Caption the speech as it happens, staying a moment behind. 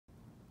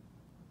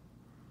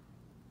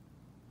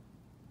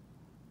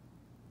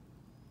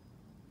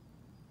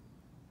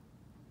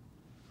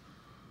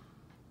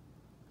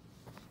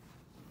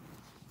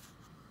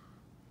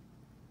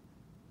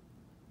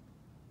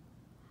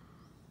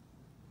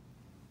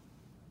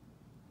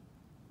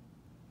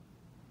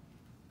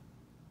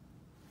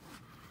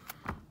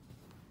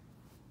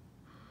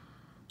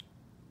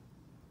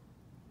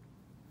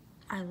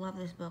I love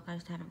this book, I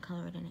just haven't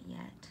colored in it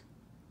yet.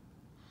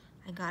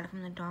 I got it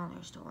from the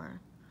dollar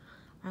store.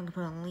 I'm gonna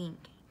put a link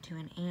to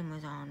an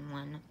Amazon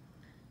one,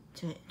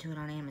 to it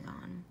on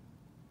Amazon.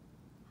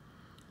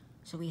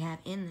 So we have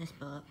in this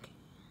book,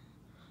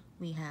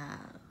 we have,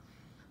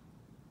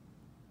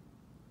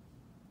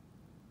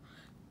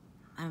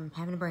 I'm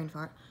having a brain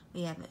fart,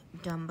 we have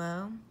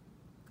Dumbo,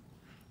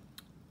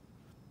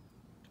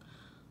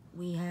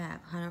 we have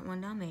 101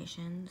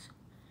 Dalmatians,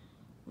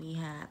 we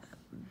have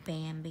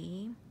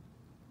Bambi,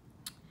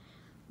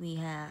 we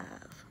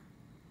have,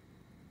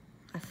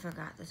 I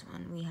forgot this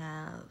one, we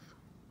have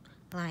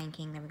Lion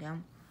King, there we go,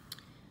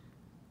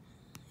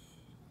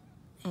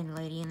 and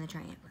Lady and the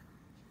Tramp.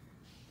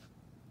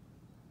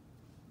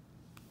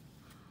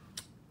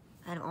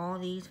 Out of all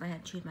these, if I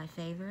had to choose my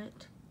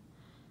favorite,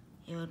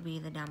 it would be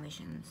the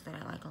Dalmatians that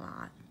I like a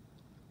lot.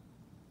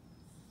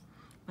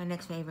 My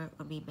next favorite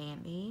would be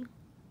Bambi,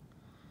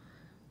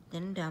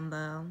 then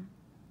Dumbo,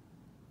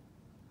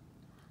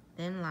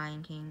 then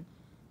Lion King,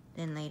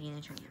 then Lady and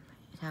the Tramp.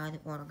 Is how the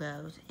order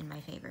goes in my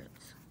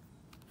favorites.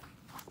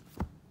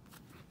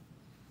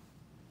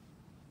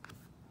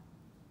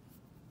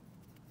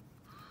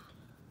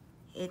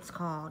 It's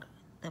called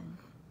the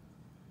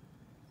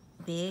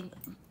Big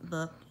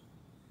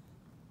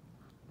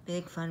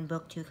Fun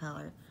Book 2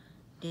 Color,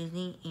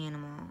 Disney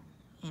Animal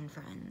and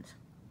Friends.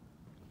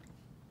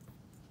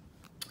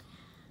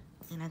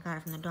 And I got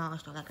it from the dollar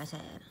store, like I said.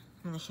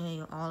 I'm going to show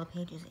you all the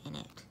pages in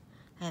it.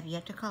 I have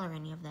yet to color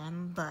any of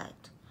them,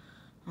 but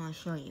I'm going to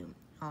show you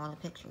all the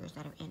pictures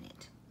that are in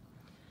it.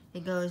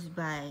 It goes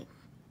by,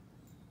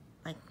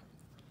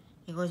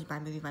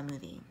 movie by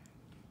movie.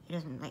 It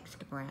doesn't,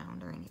 skip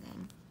around or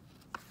anything.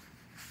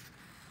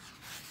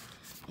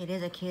 It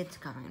is a kid's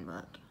coloring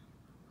book,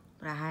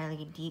 but a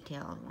highly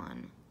detailed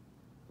one.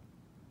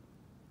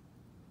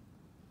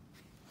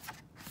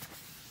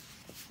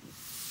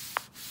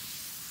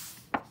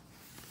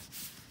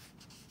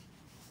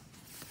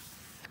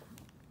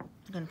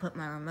 I'm gonna put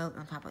my remote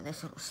on top of this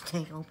so it'll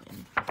stay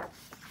open.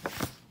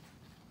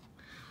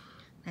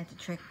 That's the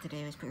trick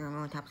today, is put your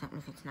remote on top of something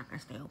if it's not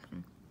gonna stay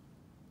open.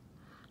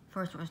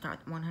 First, we're gonna start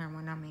with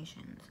 101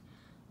 Dalmatians.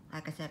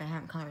 Like I said, I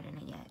haven't colored in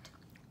it yet.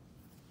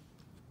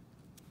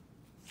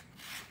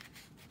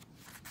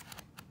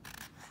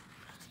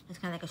 It's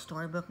kind of like a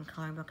storybook and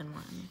coloring book in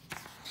one.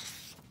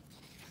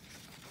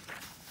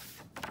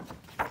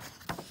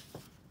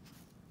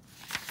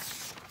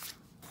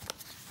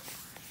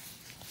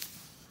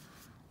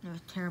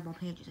 There's terrible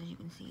pages, as you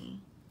can see.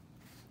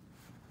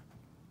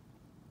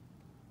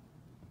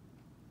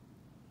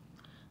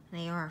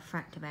 They are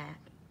front to back.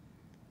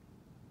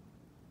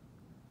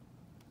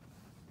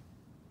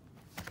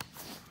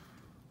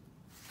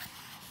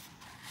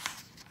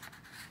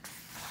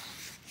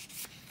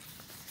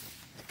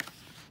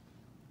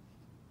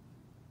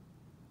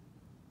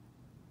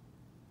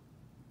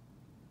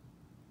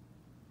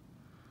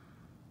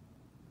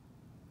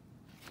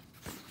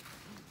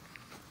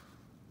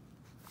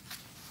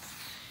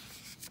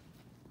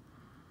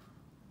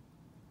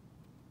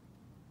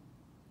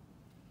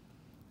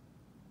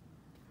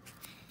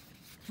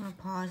 I'm going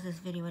to pause this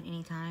video at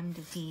any time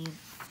to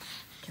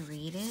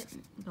read it.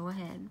 Go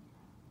ahead.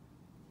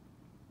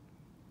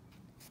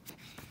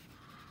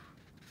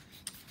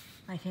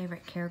 My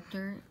favorite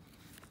character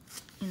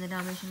in the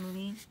Dalmatian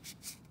movie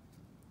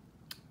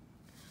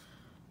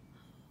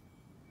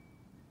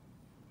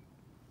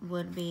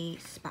would be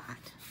Spot.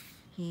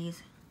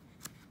 He's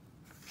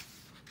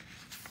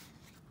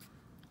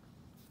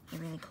a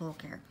really cool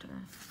character.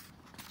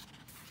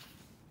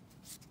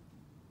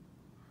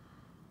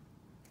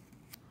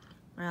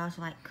 But I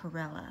also like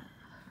Corella.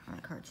 I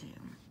like her too.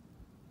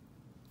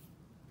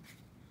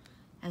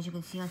 As you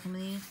can see on some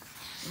of these,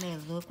 it may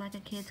look like a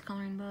kid's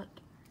coloring book,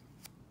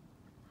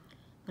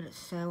 but it's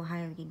so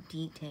highly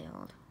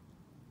detailed.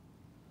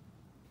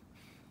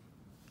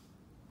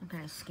 I'm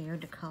kind of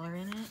scared to color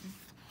in it,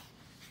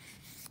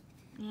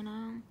 you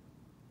know?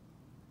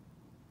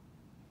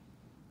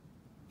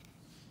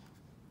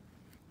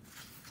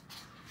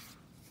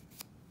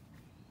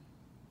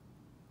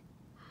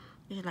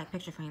 These are like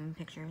picture frame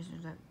pictures,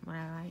 is that what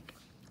I like.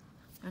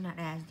 They're not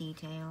as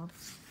detailed.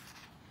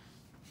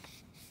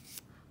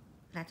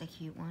 That's a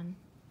cute one.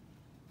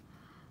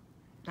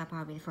 That'll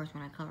probably be the first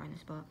one I color in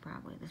this book,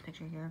 probably, this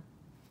picture here.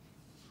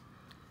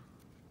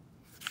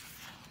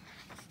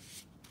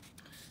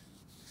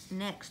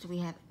 Next, we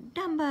have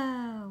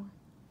Dumbo.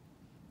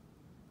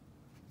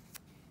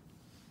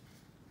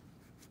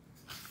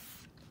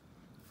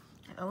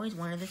 I've always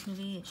wanted this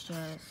movie, it's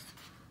just,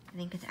 I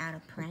think it's out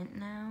of print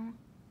now.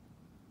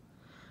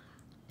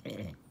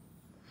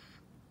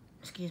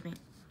 Excuse me,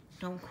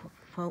 don't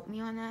quote me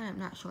on that. I'm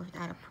not sure if it's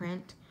out of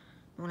print,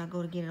 but when I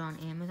go to get it on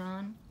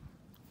Amazon,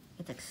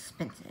 it's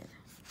expensive.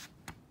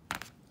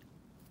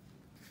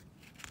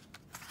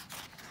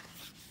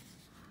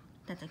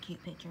 That's a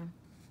cute picture.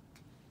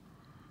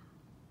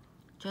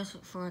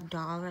 Just for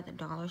 $1 at the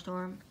dollar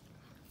store,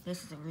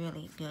 this is a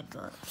really good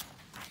book.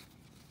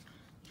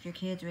 If your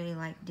kids really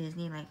like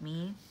Disney like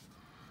me,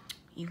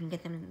 you can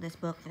get them this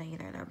book for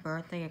either their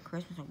birthday or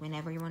Christmas or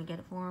whenever you want to get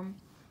it for them.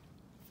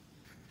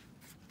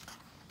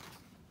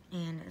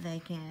 And they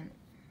can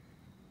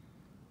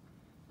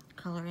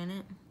color in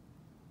it.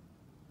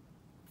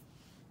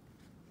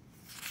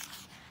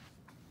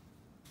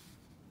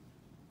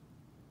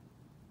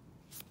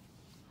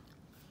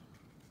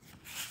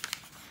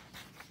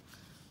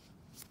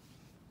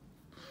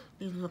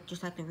 These look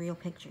just like the real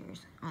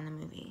pictures on the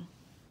movie.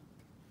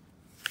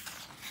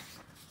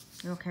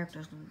 Real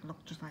characters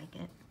look just like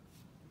it.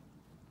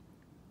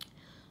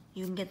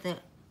 You can get the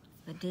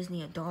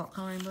Disney adult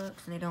coloring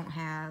books, and they don't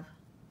have,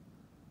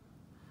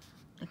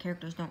 the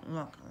characters don't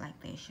look like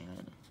they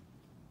should.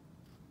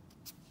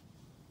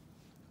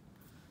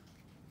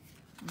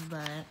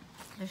 But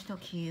they're still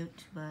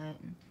cute, but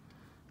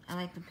I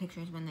like the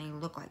pictures when they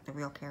look like the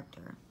real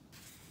character.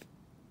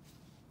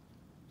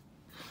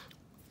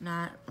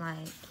 Not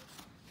like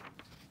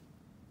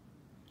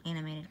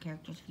animated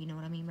characters, if you know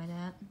what I mean by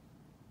that.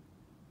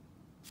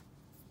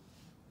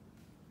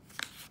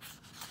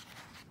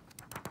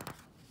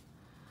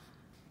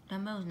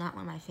 Dumbo is not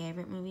one of my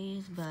favorite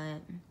movies,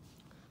 but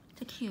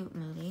it's a cute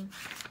movie.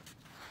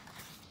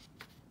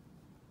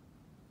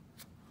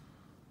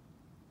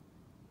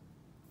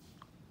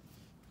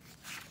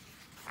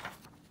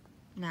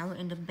 Now we're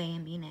into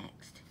Bambi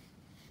next.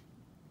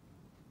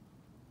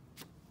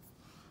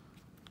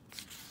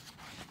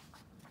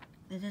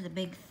 This is a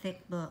big,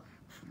 thick book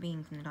for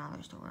being from the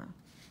dollar store.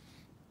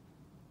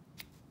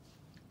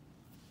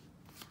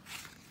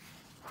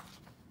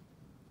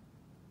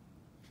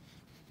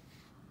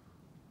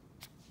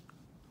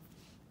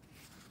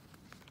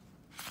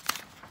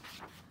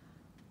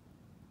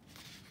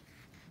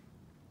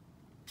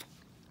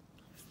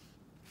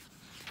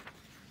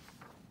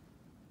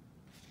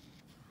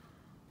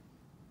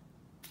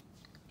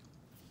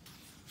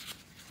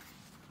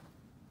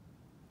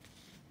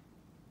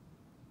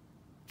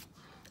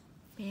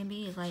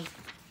 Bambi is like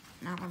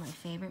not one of my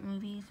favorite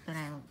movies, but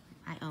I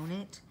own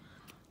it,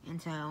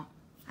 and so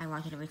I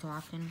watch it every so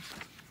often.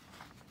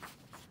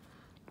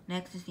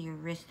 Next is the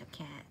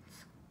Aristocats.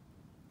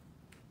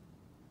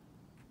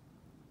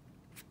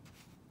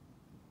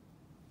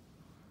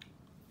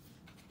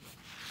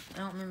 I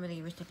don't remember the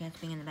Aristocats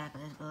being in the back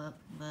of this book,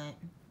 but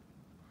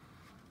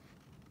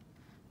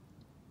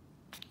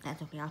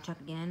that's okay. I'll check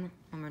again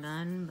when we're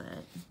done,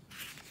 but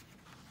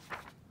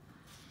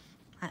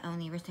I own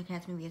the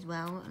Aristocats movie as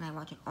well, and I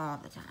watch it all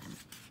the time.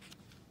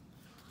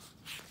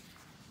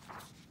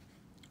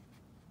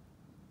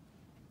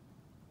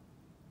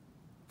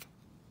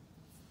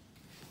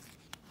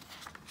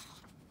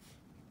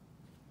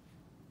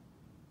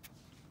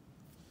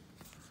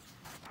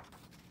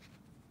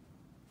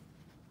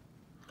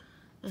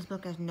 This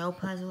book has no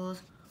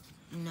puzzles,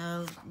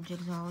 no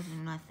jigsaws,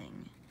 and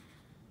nothing.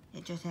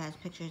 It just has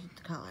pictures of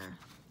the color.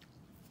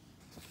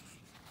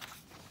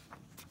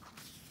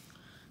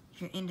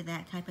 If you're into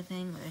that type of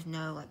thing, where there's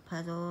no like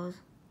puzzles,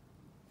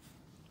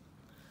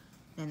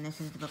 then this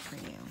is the book for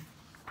you.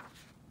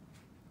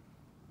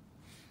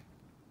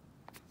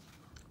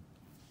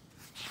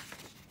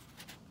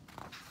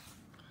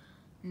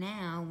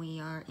 Now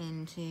we are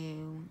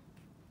into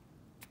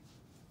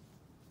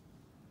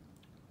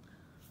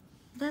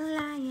The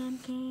Lion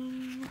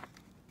King.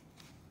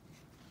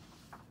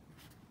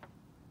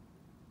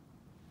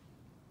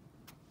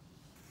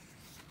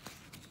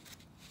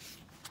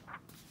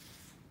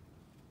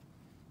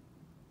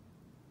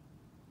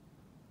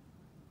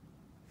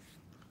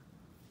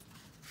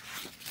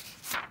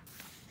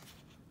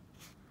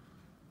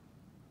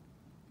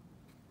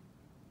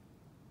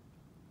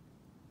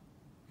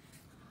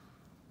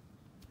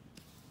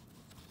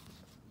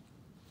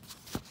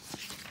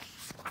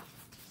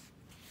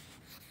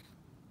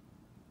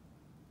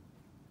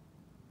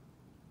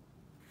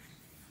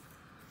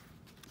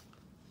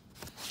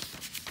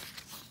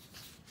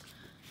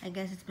 I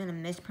guess it's been a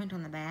misprint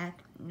on the back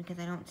because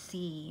I don't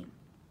see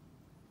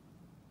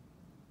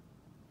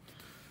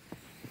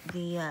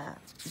the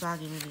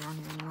doggy movie on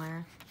here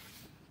anywhere.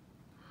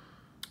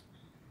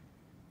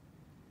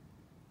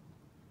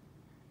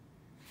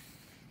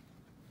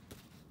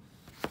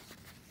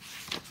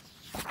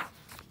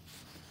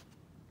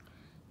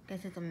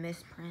 Guess it's a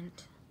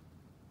misprint.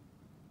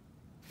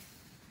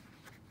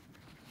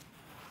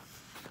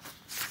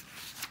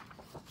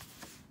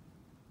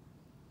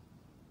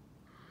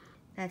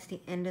 That's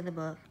the end of the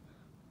book.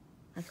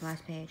 That's the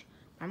last page.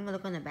 I'm gonna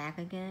look on the back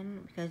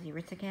again because the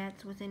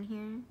Aristocats was in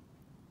here.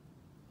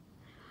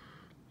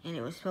 And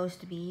it was supposed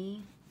to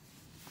be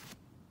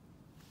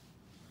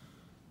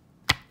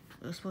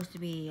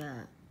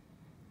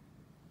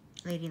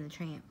Lady and the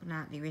Tramp,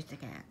 not the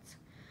Aristocats.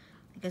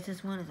 I guess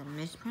this one is a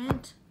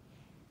misprint,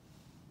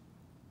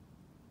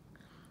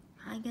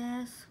 I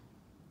guess.